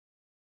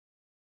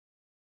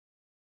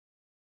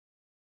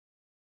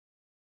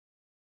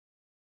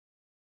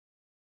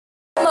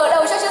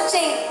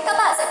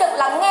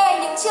lắng nghe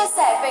những chia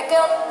sẻ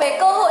về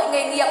cơ hội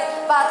nghề nghiệp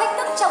và thách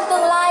thức trong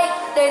tương lai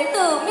đến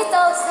từ Mr.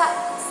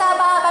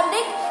 Csaba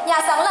Bundik, nhà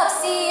sáng lập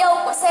CEO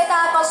của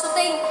CETA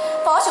Consulting,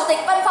 Phó Chủ tịch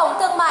Văn phòng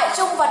Thương mại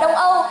Trung và Đông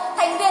Âu,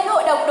 thành viên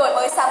Hội đồng Đổi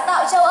mới sáng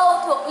tạo châu Âu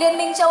thuộc Liên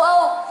minh châu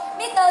Âu.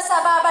 Mr.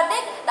 Csaba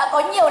Bundik đã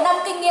có nhiều năm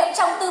kinh nghiệm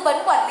trong tư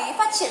vấn quản lý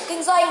phát triển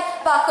kinh doanh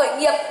và khởi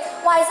nghiệp.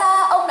 Ngoài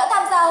ra, ông đã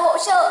tham gia hỗ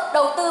trợ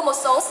đầu tư một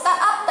số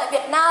start-up tại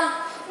Việt Nam.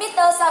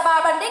 Mr.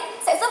 Csaba Bundik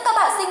sẽ giúp các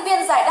bạn sinh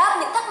viên giải đáp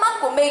những thắc mắc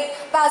của mình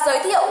và giới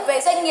thiệu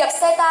về doanh nghiệp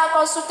CETA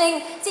Consulting.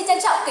 Xin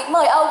trân trọng kính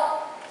mời ông.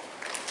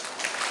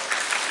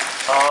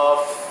 A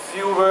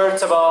few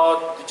words about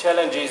the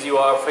challenges you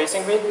are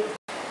facing with.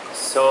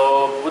 So,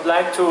 would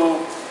like to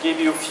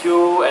give you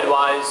few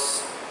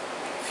advice.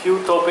 Few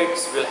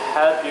topics will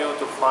help you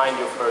to find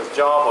your first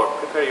job or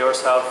prepare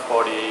yourself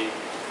for the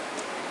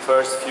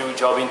first few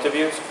job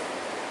interviews.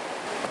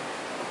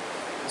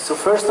 So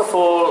first of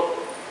all,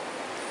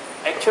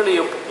 actually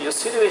your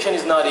situation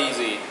is not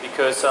easy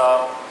because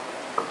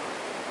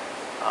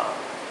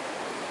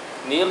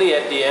nearly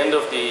at the end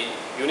of the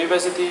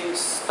university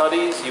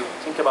studies you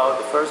think about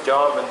the first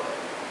job, and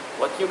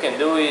what you can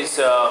do is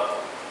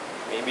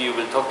maybe you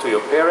will talk to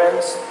your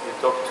parents, you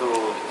talk to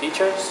the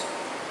teachers,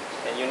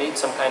 and you need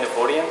some kind of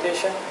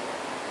orientation.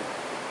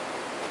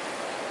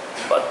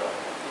 But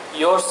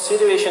your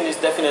situation is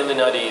definitely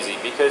not easy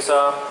because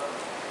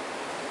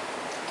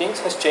things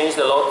has changed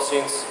a lot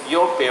since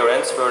your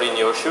parents were in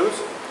your shoes.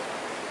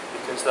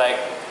 Because like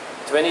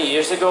 20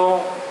 years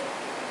ago,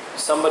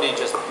 somebody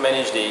just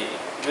managed the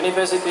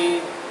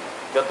university,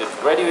 got the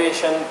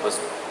graduation, it was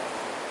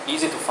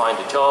easy to find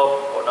a job,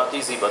 or not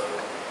easy, but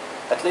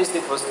at least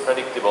it was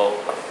predictable.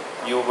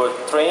 You were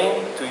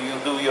trained to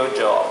do your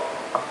job.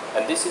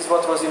 And this is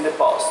what was in the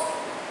past.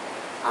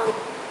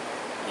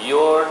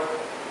 Your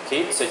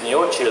kids and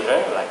your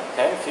children, like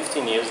 10,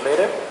 15 years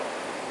later,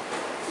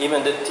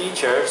 even the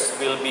teachers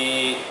will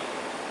be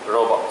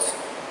robots.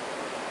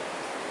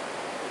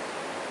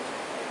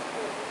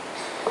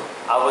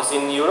 I was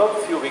in Europe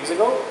a few weeks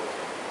ago.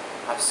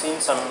 I've seen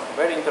some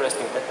very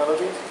interesting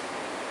technologies.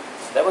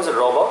 There was a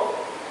robot.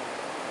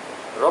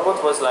 The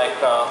robot was like,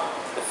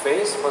 the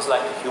face was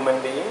like a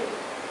human being.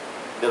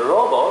 The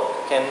robot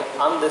can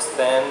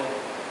understand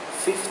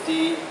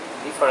 50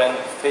 different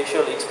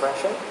facial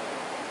expressions,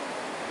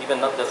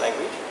 even not the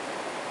language.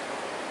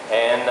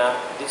 And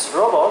this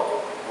robot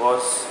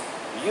was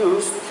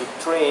used to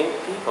train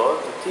people,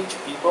 to teach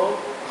people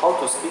how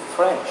to speak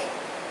French.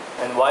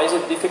 And why is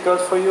it difficult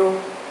for you?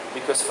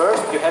 Because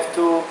first you have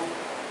to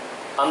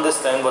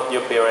understand what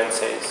your parents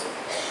says.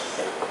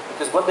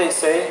 Because what they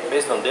say,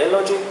 based on their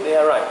logic, they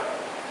are right.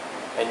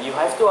 And you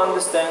have to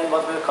understand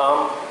what will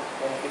come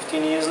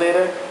 15 years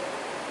later,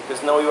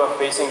 because now you are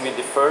facing with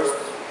the first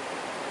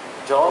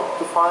job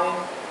to find,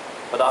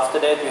 but after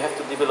that you have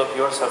to develop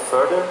yourself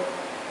further,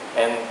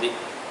 and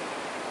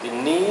the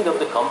need of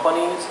the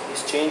companies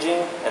is changing,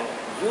 and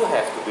you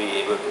have to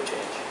be able to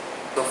change.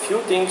 So few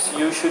things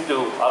you should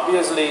do.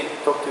 Obviously,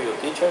 talk to your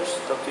teachers,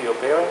 talk to your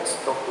parents,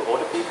 talk to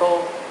other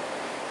people,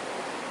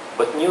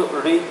 but you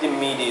read the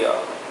media,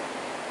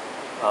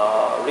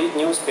 read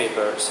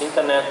newspapers,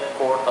 internet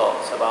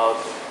portals about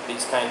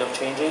these kind of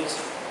changes.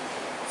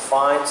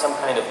 Find some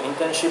kind of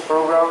internship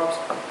programs,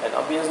 and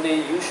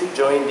obviously you should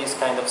join these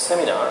kind of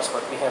seminars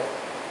what we have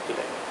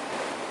today.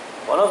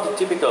 One of the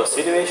typical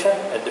situations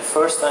at the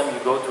first time you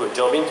go to a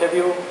job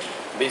interview,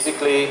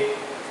 basically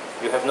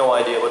you have no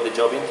idea what the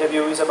job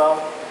interview is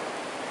about,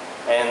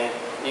 and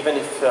even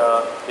if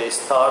they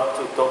start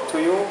to talk to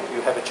you,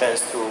 you have a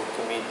chance to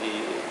meet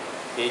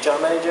the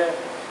HR manager.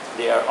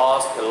 They are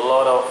asked a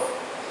lot of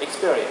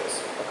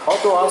experience, like how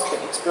to ask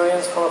an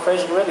experience from a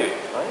fresh graduate,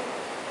 right?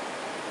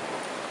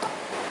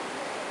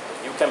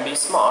 You can be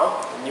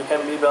smart and you can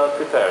be well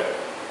prepared.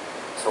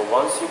 So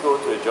once you go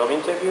to a job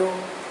interview,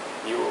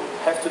 you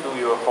have to do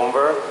your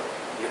homework,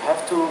 you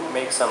have to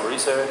make some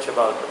research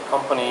about the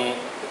company,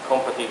 the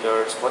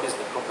competitors, what is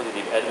the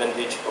competitive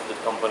advantage of the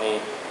company.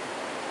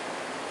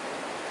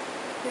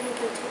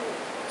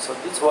 So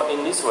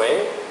in this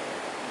way,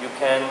 you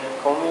can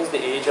convince the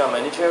HR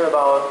manager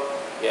about,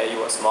 yeah, you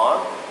are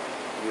smart,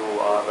 you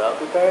are well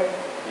prepared,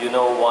 you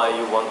know why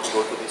you want to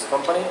go to this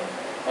company,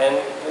 and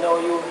you know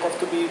you have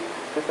to be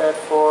prepared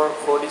for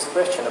this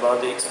question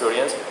about the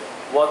experience,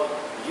 what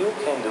you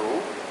can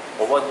do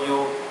or what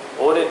you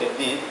already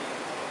did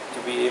to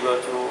be able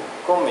to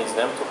convince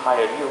them to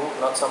hire you,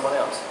 not someone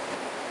else.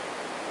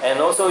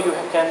 And also you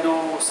can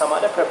do some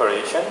other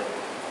preparation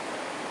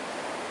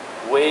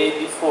way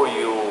before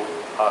you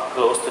are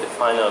close to the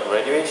final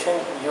graduation.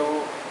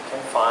 You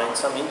can find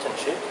some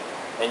internship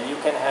and you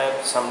can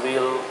have some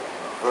real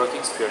work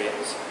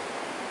experience.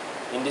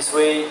 In this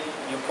way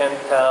you can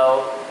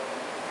tell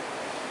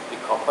the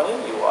company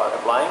you are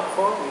applying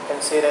for, you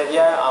can say that,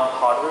 yeah, I'm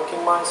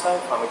hardworking myself,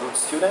 I'm a good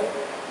student,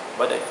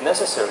 but if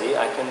necessary,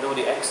 I can do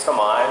the extra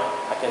mile,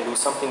 I can do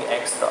something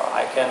extra.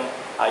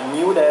 I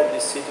knew that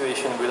this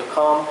situation will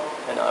come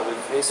and I will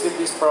face with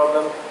this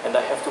problem, and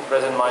I have to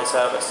present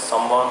myself as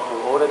someone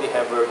who already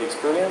have work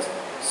experience.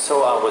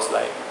 So I was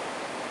like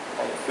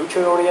kind of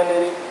future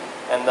oriented,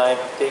 and I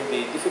take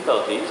the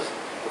difficulties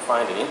to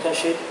find an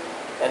internship,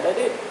 and I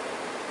did.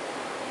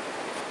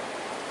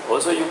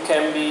 Also, you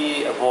can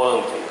be a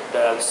volunteer.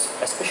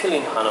 Especially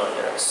in Hanoi,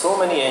 there are so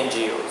many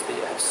NGOs. They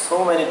have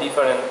so many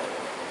different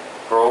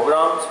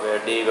programs where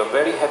they were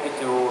very happy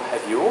to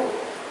have you,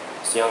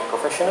 as young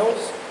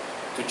professionals,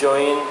 to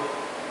join,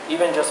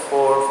 even just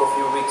for a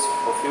few weeks,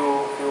 for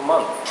few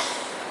months.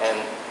 And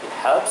it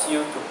helps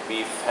you to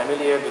be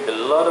familiar with a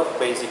lot of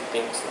basic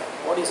things like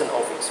what is an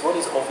office, what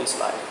is office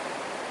life,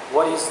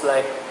 what is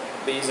like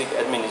basic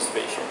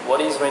administration, what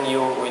is when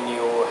you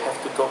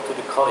have to talk to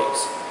the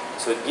colleagues.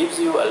 So it gives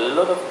you a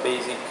lot of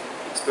basic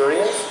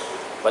experience,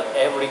 but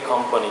every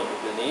company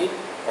will need,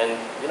 and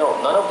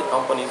none of the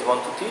companies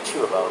want to teach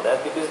you about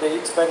that because they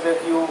expect that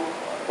you are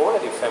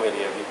already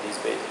familiar with these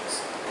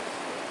basics.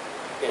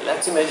 Okay,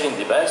 let's imagine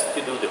the best.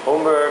 You do the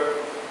homework,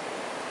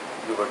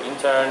 you were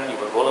intern, you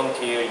were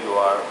volunteer, you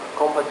are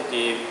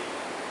competitive,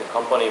 the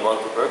company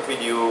wants to work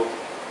with you,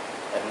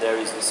 and there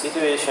is the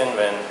situation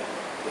when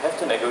you have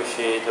to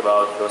negotiate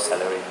about your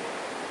salary.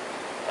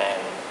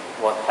 And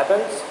what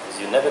happens is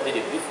you never did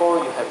it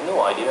before, you have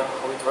no idea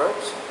how it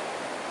works.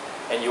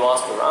 And you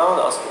ask around,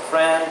 ask your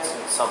friends,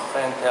 and some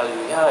friends tell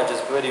you, yeah, I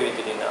just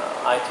graduated in an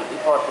IT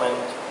department,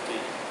 the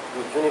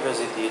good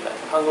university like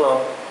Thang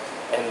Long,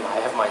 and I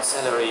have my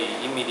salary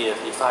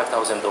immediately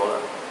 $5,000.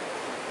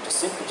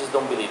 Simply just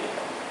don't believe in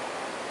that.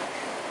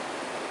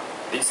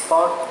 This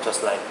part,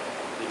 just like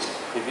the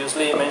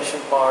previously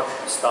mentioned part,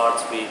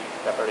 starts with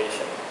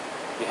preparation.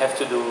 You have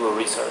to do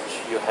research,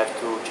 you have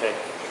to check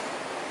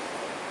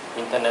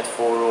internet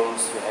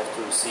forums, you have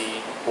to see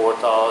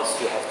portals,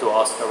 you have to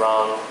ask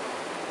around.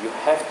 You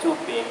have to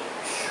be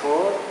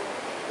sure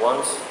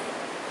once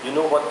you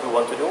know what you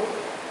want to do,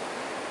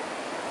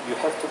 you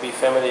have to be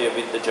familiar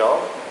with the job,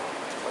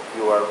 what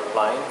you are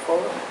applying for.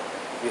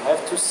 You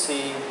have to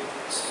see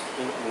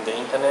in the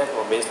internet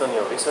or based on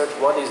your research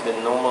what is the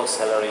normal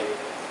salary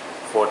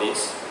for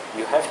this.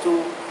 You have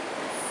to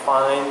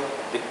find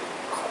the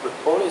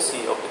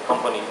policy of the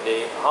company,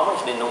 how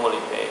much they normally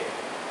pay.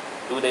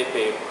 Do they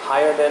pay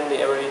higher than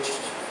the average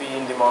fee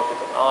in the market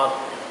or not?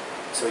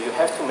 So you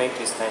have to make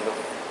this kind of,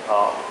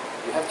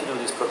 you have to do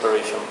this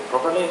preparation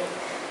properly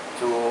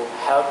to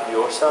help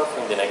yourself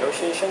in the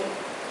negotiation.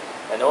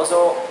 And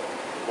also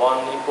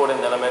one important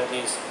element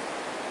is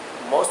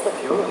most of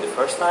you in the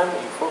first time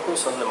you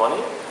focus on the money,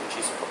 which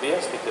is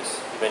obvious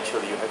because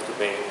eventually you have to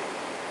pay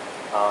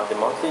the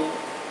monthly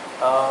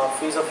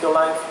fees of your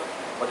life,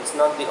 but it's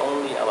not the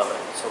only element.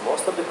 So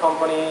most of the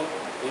company,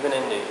 even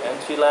in the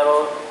entry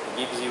level,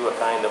 gives you a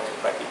kind of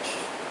package.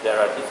 There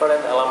are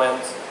different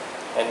elements,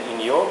 and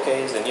in your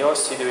case, in your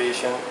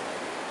situation,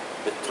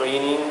 the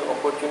training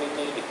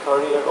opportunity, the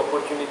career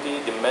opportunity,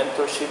 the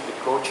mentorship, the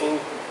coaching,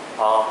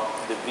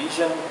 the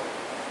vision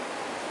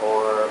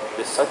or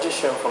the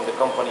suggestion from the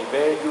company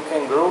where you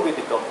can grow with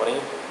the company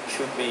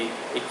should be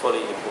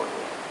equally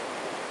important.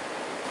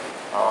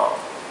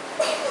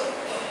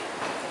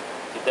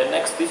 The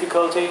next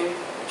difficulty,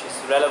 which is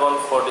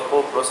relevant for the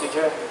whole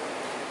procedure,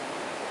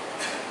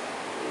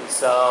 is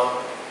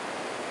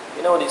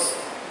this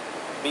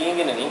being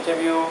in an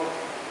interview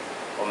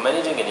or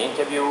managing an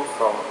interview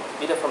from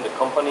either from the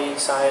company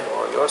side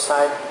or your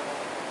side.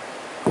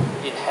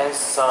 It has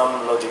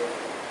some logic,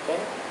 okay?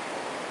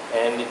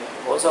 And it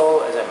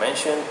also, as I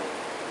mentioned,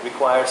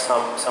 requires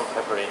some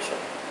preparation.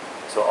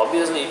 So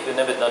obviously, if you've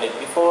never done it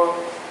before,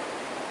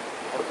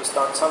 you have to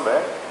start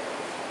somewhere,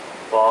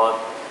 but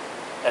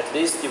at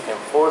least you can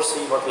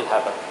foresee what will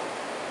happen.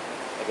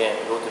 Again,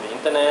 go to the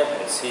internet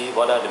and see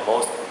what are the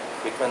most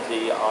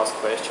frequently asked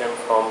questions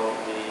from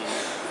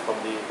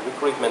the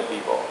recruitment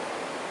people.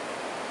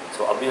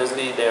 So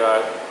obviously there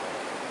are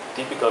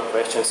typical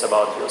questions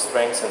about your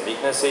strengths and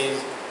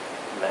weaknesses,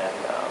 and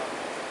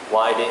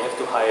why they have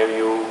to hire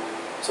you.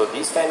 So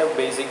these kind of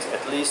basics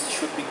at least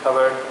should be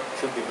covered,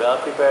 should be well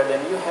prepared,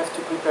 and you have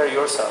to prepare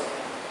yourself.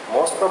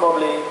 Most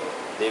probably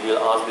they will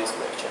ask this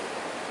question.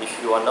 If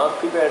you are not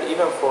prepared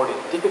even for the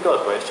typical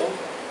question,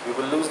 you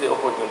will lose the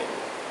opportunity.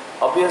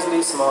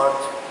 Obviously smart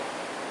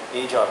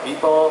HR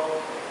people,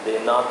 they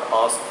not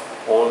ask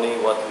only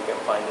what you can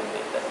find in the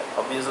internet.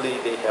 Obviously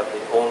they have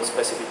their own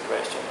specific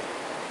question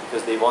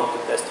because they want to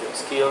test your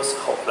skills,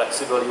 how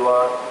flexible you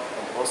are,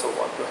 and also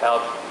want to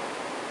help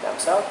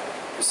themselves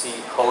to see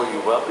how you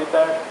well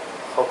prepared,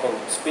 how can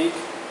you speak,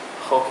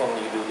 how can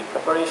you do the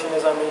preparation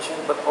as I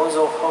mentioned, but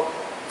also how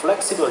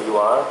flexible you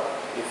are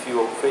if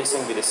you are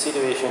facing with a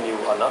situation you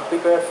are not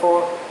prepared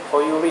for, how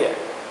you react.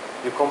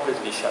 You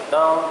completely shut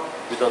down,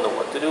 you don't know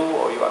what to do,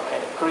 or you are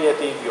kind of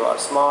creative, you are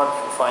smart,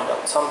 you find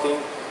out something.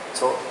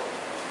 So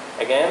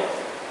again,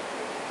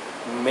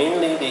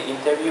 mainly the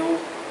interview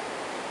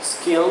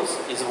skills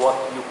is what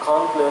you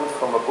can't learn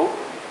from a book,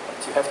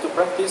 but you have to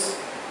practice,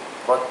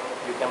 but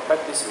you can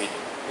practice with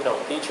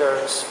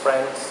teachers,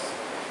 friends,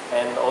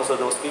 and also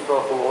those people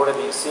who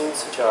already seen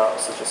such a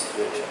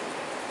situation.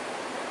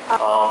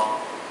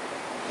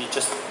 We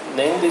just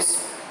named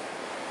this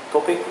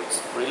topic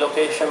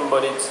relocation,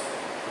 but it's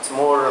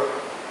more of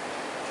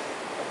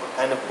a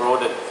kind of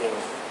broader thing.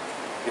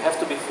 You have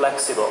to be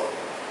flexible.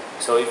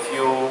 So if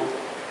you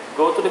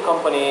go to the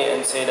company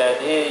and say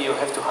that, hey, you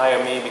have to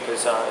hire me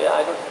because yeah,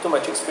 I don't have too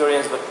much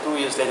experience, but 2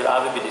 years later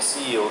I will be the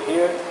CEO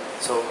here,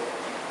 so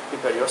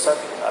prepare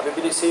yourself, I will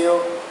be the CEO,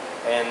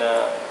 and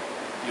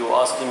you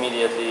ask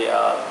immediately,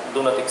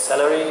 lunatic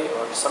salary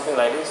or something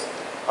like this,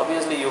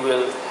 obviously you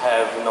will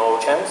have no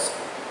chance.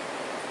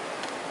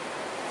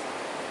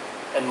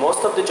 And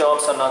most of the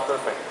jobs are not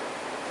perfect.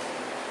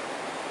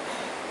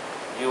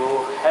 You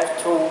have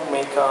to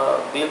make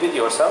a deal with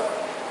yourself,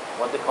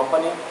 what the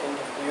company can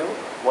give to you,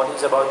 what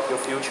is about your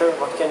future,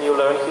 what can you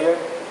learn here,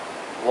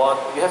 what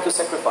you have to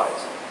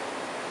sacrifice.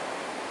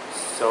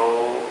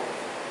 So,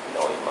 you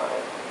know,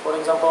 for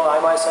example, I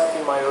myself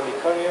in my early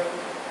career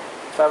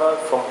traveled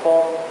from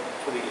home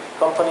to the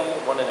company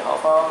 1.5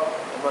 hours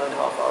and 1.5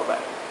 hours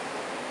back.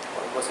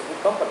 Well, it was a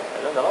good company,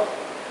 I learned a lot.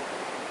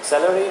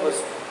 Salary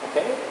was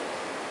okay,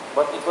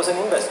 but it was an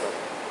investment.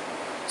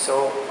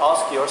 So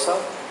ask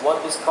yourself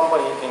what this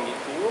company can give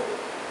to you,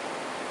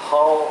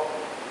 how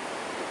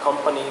the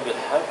company will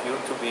help you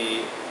to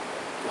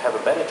have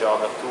a better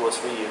job 2 or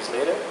 3 years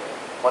later,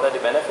 what are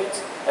the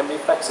benefits, and be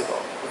flexible.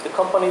 If the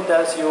company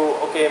tells you,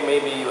 okay,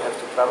 maybe you have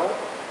to travel,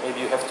 maybe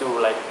you have to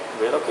like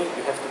relocate,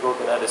 you have to go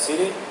to another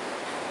city,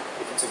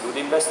 if it's a good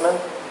investment,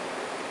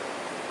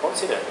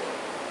 consider it.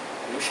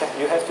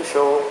 You have to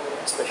show,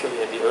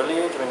 especially at the early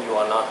age when you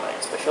are not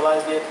like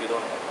specialized yet, you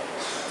don't have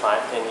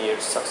like 5-10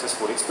 years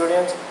successful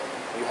experience,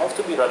 you have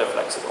to be rather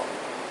flexible.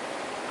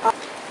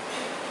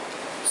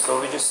 So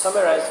we just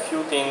summarized a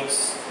few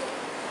things,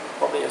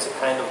 probably as a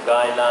kind of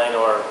guideline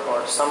or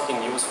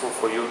something useful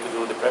for you to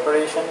do the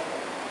preparation,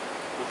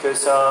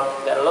 because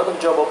there are a lot of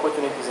job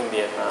opportunities in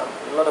Vietnam,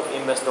 a lot of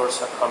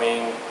investors are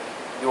coming,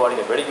 you are in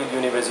a very good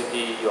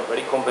university, you are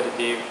very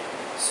competitive,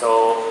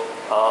 so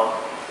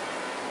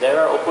there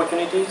are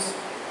opportunities,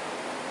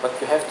 but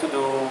you have to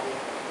do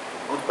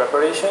good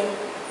preparation.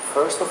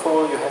 First of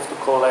all, you have to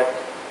collect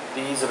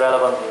these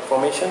relevant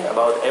information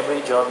about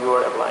every job you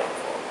are applying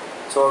for.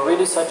 So I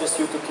really suggest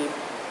you to keep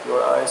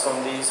your eyes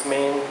on these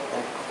main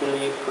and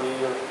clear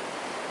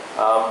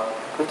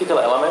critical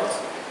elements,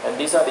 and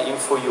these are the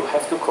info you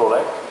have to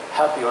collect.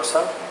 Help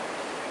yourself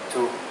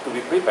to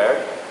be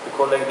prepared to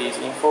collect these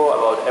info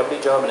about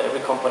every job and every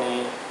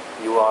company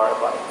you are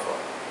applying for.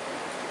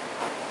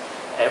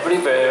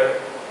 Everywhere,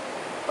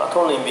 not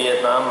only in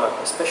Vietnam, but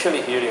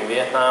especially here in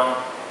Vietnam,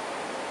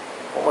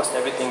 almost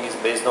everything is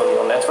based on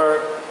your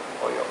network,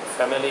 or your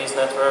family's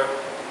network,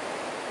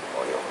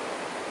 or your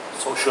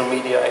social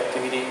media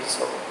activities,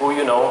 or who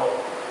you know.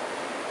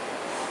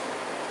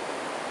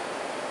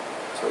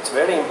 So it's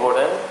very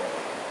important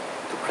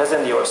to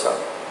present yourself.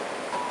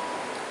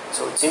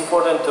 So it's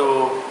important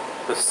to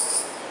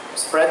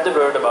spread the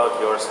word about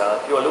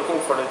yourself. You are looking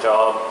for a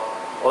job.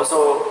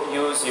 Also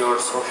use your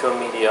social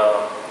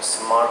media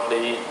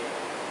smartly.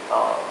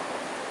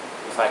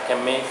 If I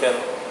can make an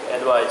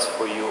advice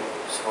for you,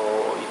 so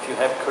if you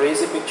have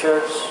crazy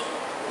pictures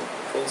on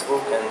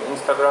Facebook and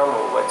Instagram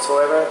or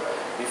whatsoever,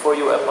 before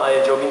you apply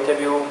a job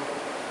interview,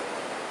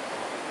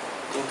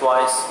 think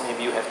twice,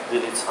 maybe you have to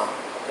delete some.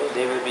 Okay,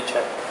 they will be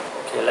checked.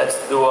 Okay, let's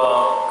do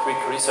a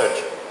quick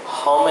research.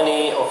 How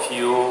many of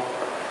you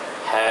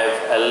have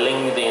a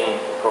LinkedIn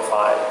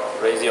profile?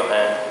 Raise your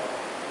hand.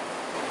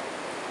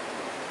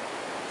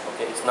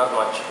 Okay, it's not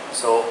much.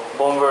 So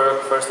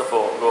homework, first of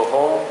all, go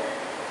home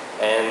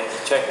and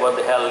check what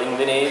the hell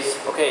LinkedIn is.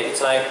 Okay,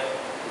 it's like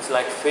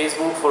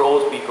Facebook for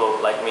old people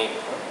like me.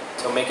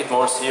 So make it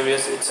more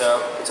serious. It's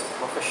a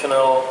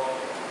professional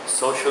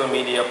social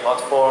media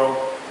platform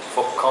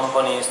for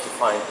companies to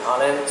find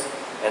talent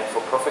and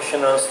for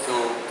professionals to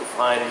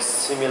find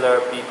similar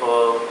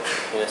people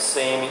in the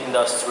same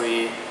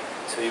industry.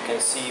 So you can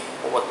see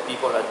what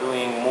people are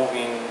doing,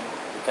 moving.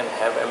 You can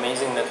have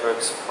amazing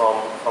networks from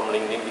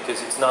LinkedIn,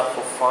 because it's not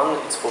for fun,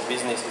 it's for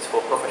business, it's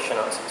for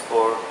professionals, it's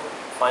for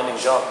finding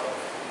job.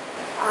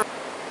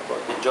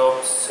 About the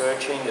job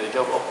searching, the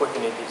job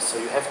opportunities, so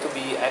you have to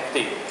be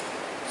active.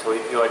 So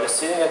if you are just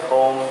sitting at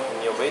home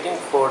and you're waiting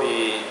for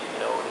the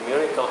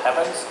miracle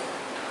happens,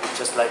 it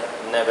just like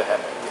never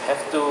happens. You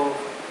have to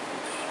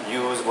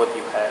use what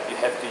you have. You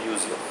have to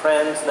use your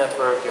friends'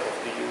 network, you have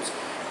to use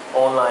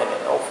online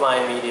and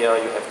offline media,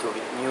 you have to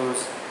read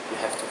news, you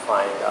have to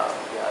find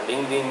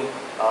LinkedIn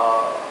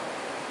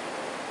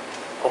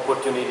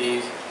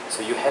opportunities,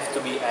 so you have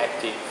to be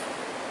active.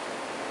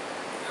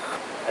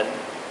 And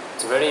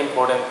it's very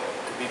important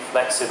to be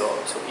flexible.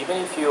 So even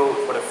if you,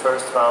 for the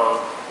first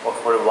round or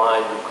for a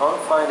while, you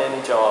can't find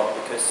any job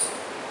because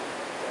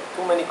there are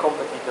too many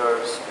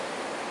competitors,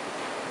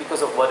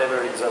 because of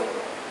whatever reason,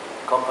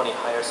 company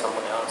hires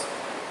someone else,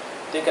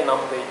 take an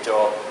unpaid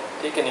job,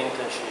 take an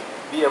internship,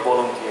 be a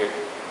volunteer,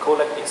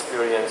 collect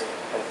experience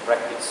and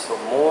practice. So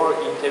more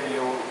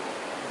interview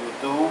you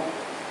do,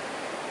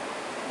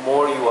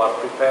 more you are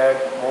prepared,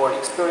 more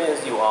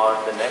experienced you are,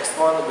 the next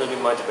one will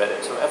be much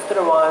better. So after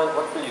a while,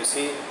 what will you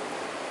see?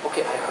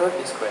 Okay, I heard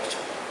this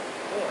question.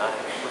 Okay, I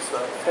was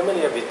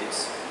familiar with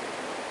this.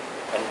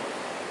 And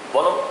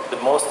one of the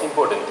most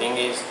important thing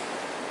is,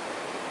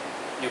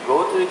 you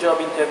go to the job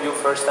interview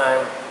first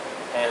time,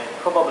 and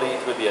probably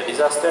it will be a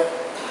disaster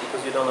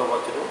because you don't know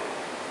what to do,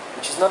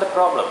 which is not a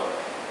problem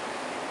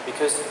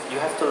because you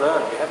have to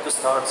learn, you have to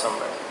start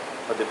somewhere.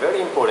 But the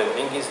very important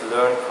thing is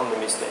learn from the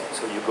mistake.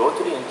 So you go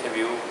to the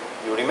interview,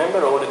 you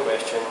remember all the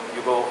questions,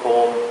 you go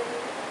home,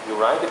 you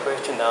write the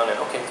question down and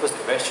okay, it was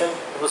the question,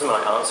 it was my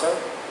answer.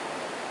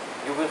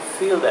 You will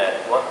feel that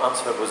what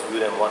answer was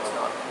good and what's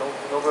not.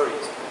 No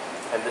worries.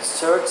 And the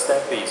third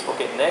step is,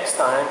 okay, next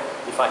time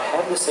if I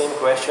have the same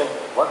question,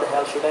 what the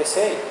hell should I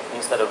say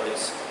instead of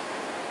this?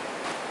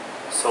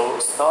 So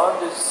start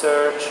the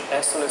search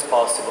as soon as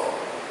possible.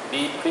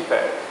 Be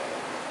prepared.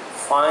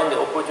 Find the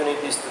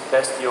opportunities to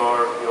test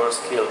your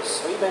skills.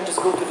 So even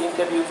just go to the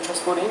interview,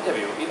 just for the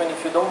interview, even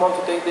if you don't want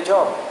to take the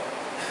job.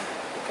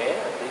 Okay,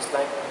 at least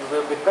like you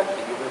will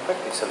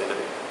practice a little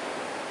bit.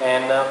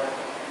 And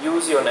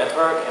use your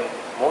network, and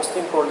most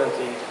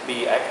importantly,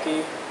 be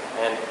active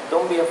and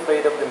don't be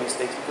afraid of the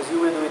mistakes because you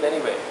will do it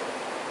anyway.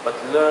 But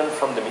learn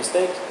from the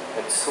mistakes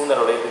and sooner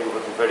or later you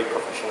will be very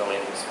professional in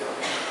this field.